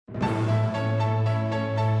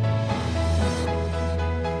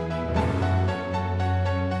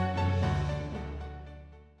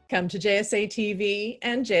Welcome to JSA TV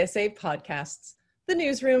and JSA Podcasts, the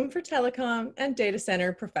newsroom for telecom and data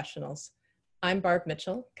center professionals. I'm Barb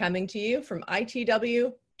Mitchell, coming to you from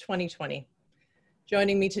ITW 2020.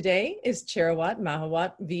 Joining me today is Chirawat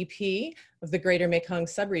Mahawat, VP of the Greater Mekong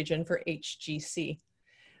Subregion for HGC.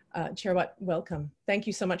 Chirawat, welcome. Thank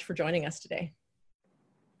you so much for joining us today.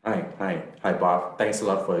 Hi, Bob. Thanks a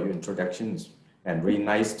lot for your introductions, and really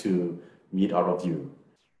nice to meet all of you.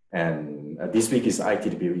 And this week is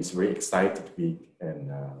ITW. It's very excited week,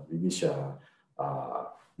 and we wish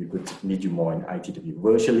we could meet you more in ITW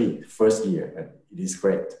virtually first year, and it is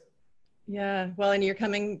great. Yeah, well, and you're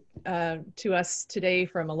coming to us today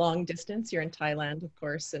from a long distance. You're in Thailand, of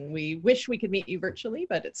course, and we wish we could meet you virtually,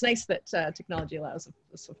 but it's nice that technology allows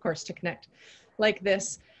us, of course, to connect like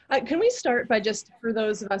this. Can we start by just, for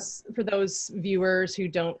those viewers who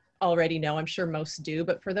don't already know, I'm sure most do,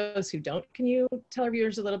 but for those who don't, can you tell our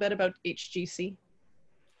viewers a little bit about HGC?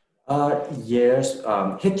 Yes,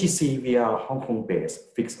 HGC, we are Hong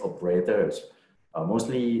Kong-based fixed operators.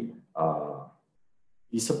 Mostly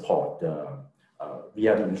we support, we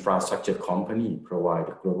are the infrastructure company, provide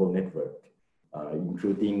a global network,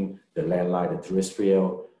 including the landline, the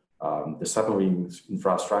terrestrial, the submarine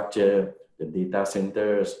infrastructure, the data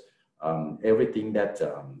centers, everything that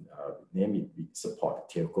name it, we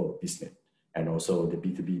support telco business and also the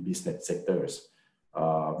B2B business sectors.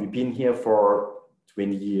 We've been here for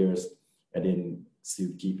 20 years and then still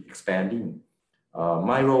keep expanding.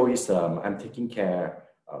 My role is I'm taking care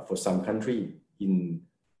for some country in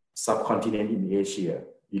subcontinent in Asia.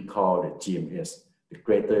 We call the GMS, the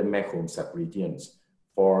Greater Mekong Subregions.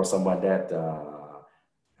 For someone that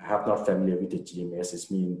have not familiar with the GMS,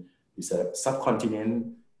 it means it's a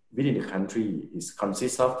subcontinent within the country. It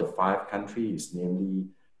consists of the 5 countries, namely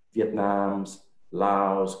Vietnam,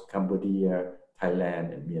 Laos, Cambodia,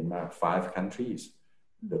 Thailand, and Myanmar, 5 countries.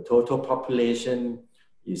 The total population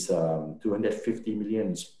is 250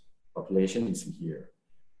 million population is here.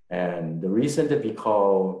 And the reason that we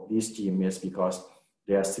call this GMS because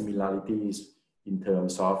there are similarities in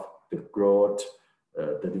terms of the growth,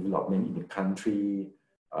 the development in the country,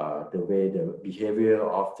 the way the behavior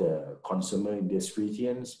of the consumer in these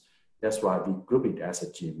regions. That's why we group it as a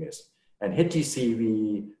GMS. And HGC,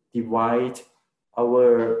 we divide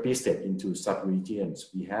our business into sub-regions.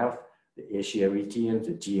 We have the Asia region,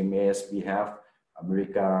 the GMS, we have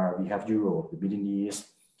America, we have Europe, the Middle East.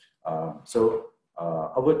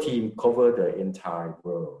 Our team cover the entire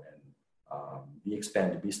world, and we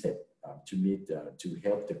expand the business to meet, to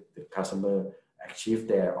help the customer achieve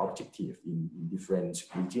their objective in different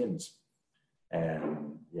regions.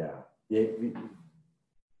 And yeah, I'd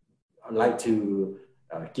like to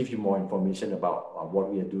give you more information about what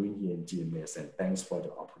we are doing here in GMS, and thanks for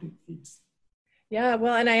the opportunities. Yeah,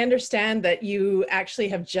 well, and I understand that you actually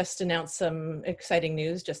have just announced some exciting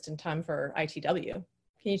news just in time for ITW.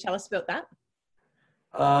 Can you tell us about that?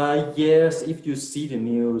 Yes, if you see the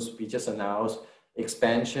news, we just announced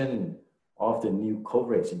expansion of the new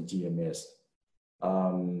coverage in GMS.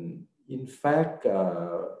 In fact,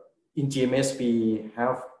 in GMS, we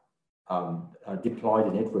have deployed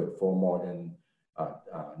the network for more than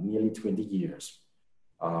nearly 20 years.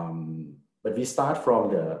 But we start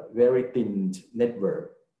from the very thin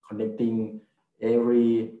network connecting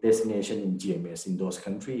every destination in GMS in those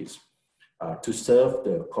countries to serve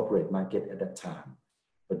the corporate market at that time.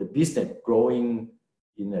 But the business growing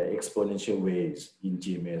in exponential ways in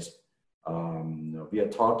GMS. We are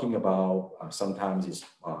talking about sometimes it's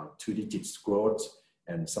 2 digits growth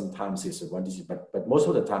and sometimes it's 1 digit, but most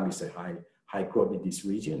of the time it's a high growth in these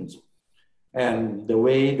regions. And the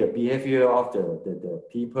way the behavior of the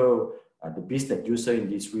people, the business user in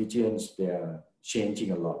these regions, they are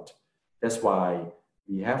changing a lot. That's why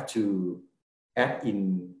we have to add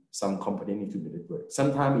in some component into the network.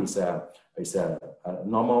 Sometimes it's a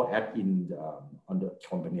normal add in on the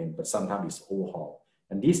component, but sometimes it's overhaul.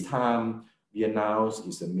 And this time we announced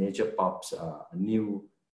is a major PoPs, a new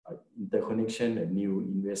interconnection, a new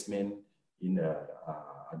investment in a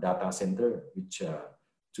data center, which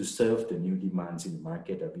to serve the new demands in the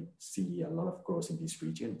market. We see a lot of growth in these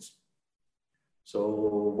regions. So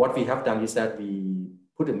what we have done is that we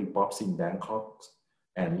put a new PoPs in Bangkok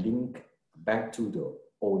and link back to the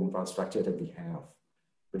old infrastructure that we have.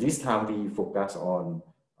 But this time we focus on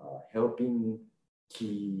helping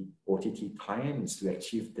key OTT clients to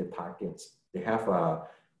achieve their targets. They have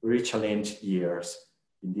very challenged years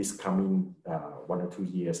in this coming 1 or 2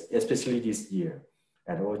 years, especially this year.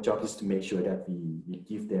 And our job is to make sure that we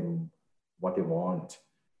give them what they want,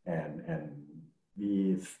 and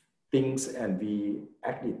we things and we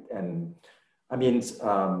act it and I mean,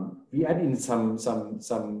 we add in some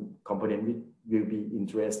component which will be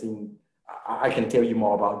interesting. I can tell you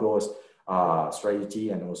more about those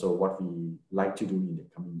strategy and also what we like to do in the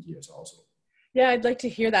coming years also. Yeah, I'd like to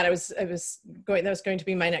hear that. That was going to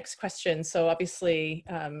be my next question. So obviously,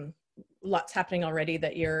 lots happening already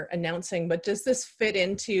that you're announcing, but does this fit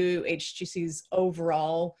into HGC's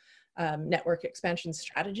overall network expansion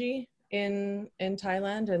strategy in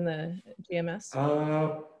Thailand and the GMS?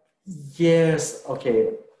 Yes.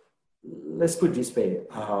 Okay. Let's put it this way.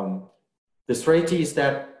 The strategy is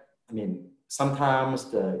that, I mean, sometimes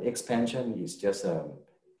the expansion is just,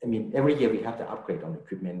 I mean, every year we have to upgrade on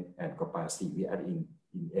equipment and capacity. We add in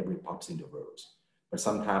every PoPs in the world. But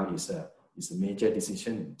sometimes it's a major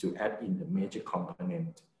decision to add in the major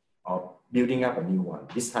component of building up a new one.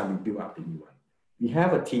 This time we build up the new one. We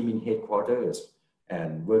have a team in headquarters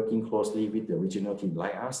and working closely with the regional team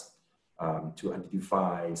like us to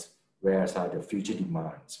identify where are the future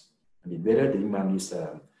demands. I mean, whether the demand is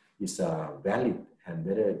valid and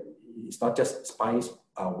whether it's not just spikes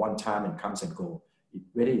one time and comes and go.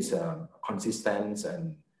 Whether it's consistent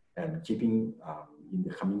and keeping in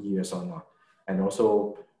the coming years or not. And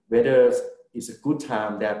also whether it's a good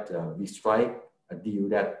time that we strike a deal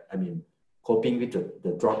that, I mean, coping with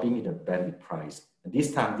the dropping in the bandwidth price. And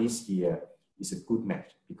this year is a good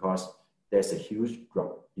match because there's a huge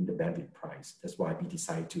drop in the bandwidth price. That's why we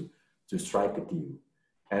decide to strike a deal.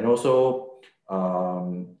 And also,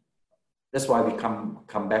 that's why we come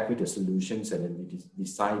back with the solutions and then we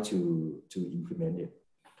decide to implement it.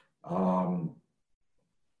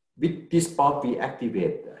 With this PoP, we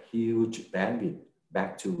activate a huge bandwidth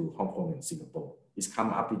back to Hong Kong and Singapore. It's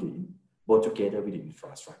come up with both together with the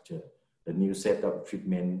infrastructure, the new set of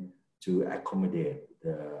equipment to accommodate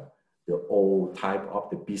the old type of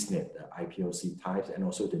the business, the IPOC types, and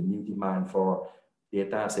also the new demand for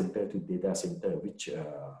data center to data center, which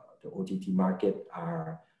the OTT market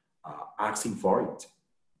are asking for it.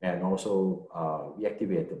 And also we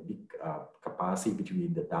activate the big capacity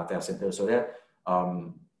between the data centers so that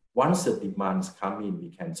once the demands come in, we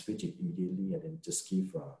can switch it immediately and then just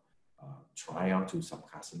give a trial to some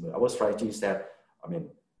customer. Our strategy is that, I mean,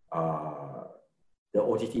 the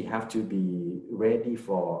OTT have to be ready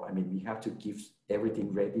for, I mean, we have to give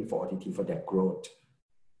everything ready for OTT for their growth.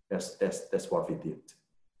 That's what we did.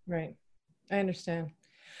 Right. I understand.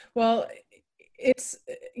 Well, it's,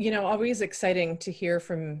 always exciting to hear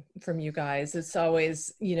from you guys. It's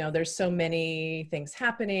always, there's so many things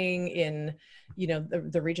happening in,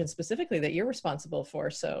 the region specifically that you're responsible for.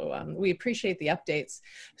 So we appreciate the updates.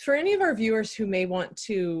 For any of our viewers who may want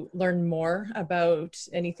to learn more about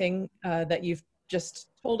anything that you've just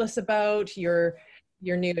told us about, your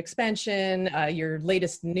new expansion, your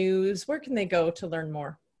latest news, where can they go to learn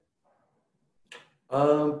more?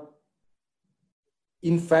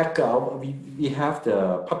 In fact, we have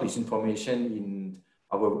the published information in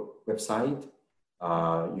our website.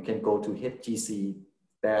 You can go to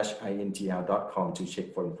hgc-intl.com to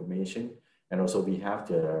check for information. And also we have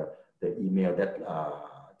the email that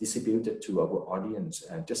distributed to our audience.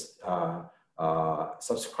 And just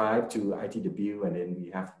subscribe to ITW and then we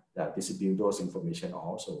have distribute those information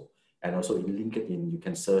also. And also in LinkedIn, you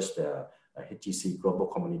can search the HGC Global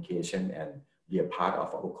Communication and be a part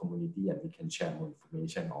of our community and we can share more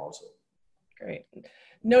information also. Great.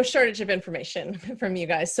 No shortage of information from you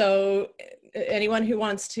guys. So anyone who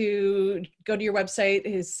wants to go to your website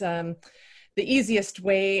is the easiest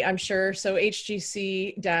way, I'm sure. So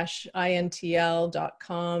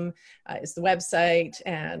hgc-intl.com is the website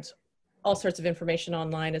and all sorts of information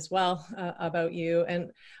online as well about you.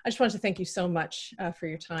 And I just want to thank you so much for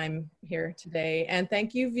your time here today. And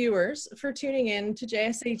thank you viewers for tuning in to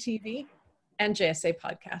JSA TV and JSA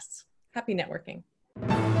podcasts. Happy networking.